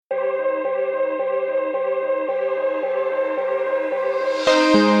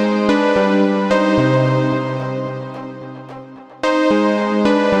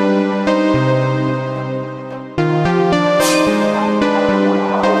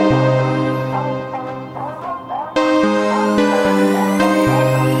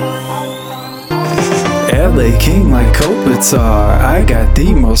king like Kopitar. I got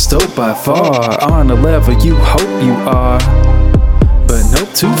the most dope by far. On the level you hope you are, but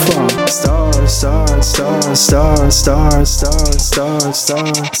nope, too far. Star, star, star, star, star, star, star, star,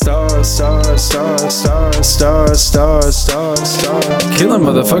 star, star, star, star, star, star, star. Killing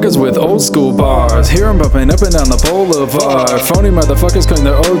motherfuckers with old school bars. Hear 'em bumping up and down the boulevard. Phony motherfuckers claim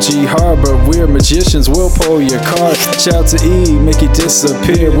they're OG hard, but we're magicians, we'll pull your card. Shout to E, make you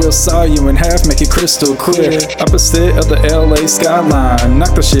disappear. We'll saw you in half, make it crystal clear. Opposite of the LA skyline.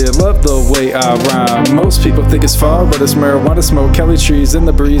 Knock the shit, love the way I rhyme. Most people think it's far, but it's marijuana smoke, Kelly trees in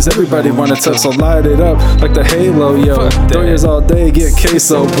the breeze. Everybody wanna touch, so light it up like the halo, yo. Throw yours all day, get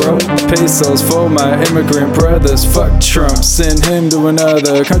queso, bro. Pesos for my immigrant brothers. Fuck Trump, send him to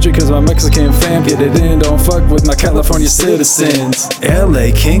another country, cause my Mexican fam get it in. Don't fuck with my California citizens.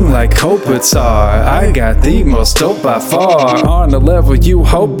 LA king like Kopitar. I got the most dope by far. On the level you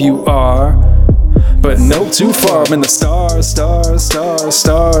hope you are, but no, too far. I'm in the stars, stars, stars,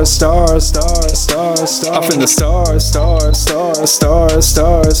 stars, stars, stars, stars, stars. Up in the stars, stars, stars, stars,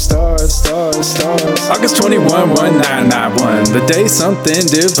 stars, stars, stars, stars. August 21, 1991, the day something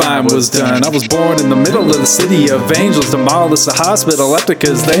divine was done. I was born in the middle of the city of angels. Demolished the hospital after,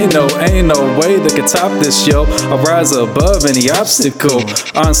 cause they know ain't no way they could top this, yo. I'll rise above any obstacle.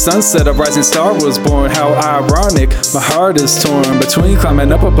 On sunset, a rising star was born. How ironic, my heart is torn between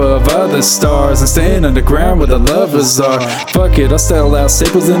climbing up above other stars and staying underground where the lovers are. Fuck it, I'll sell out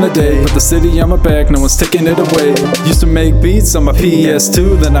staples in a day. Put the city on my back, no one's taking it away. Used to make beats on my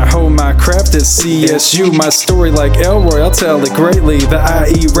PS2, then I hold my craft at CSU. My story like Elroy, I'll tell it greatly. The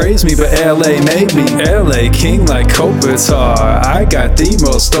IE raised me, but LA made me. LA king like Kopitar. I got the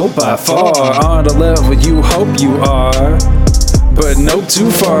most dope by far. On the level you hope you are, but no,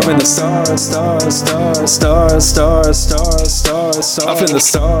 too far. I'm in the stars, stars, stars, stars, stars, stars, stars, stars. Up in the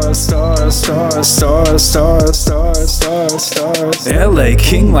stars, stars, stars, stars, stars, stars, stars, stars. LA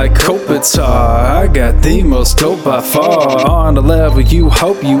king like Kopitar. I got the most dope by far. On the level you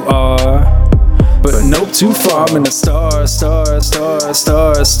hope you are, but nope, too far. I'm in the stars, stars, stars,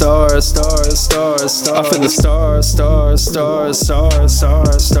 stars, stars, stars, stars, stars. Up in the stars, stars, stars, stars,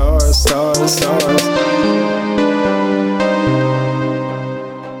 stars, stars, stars, stars.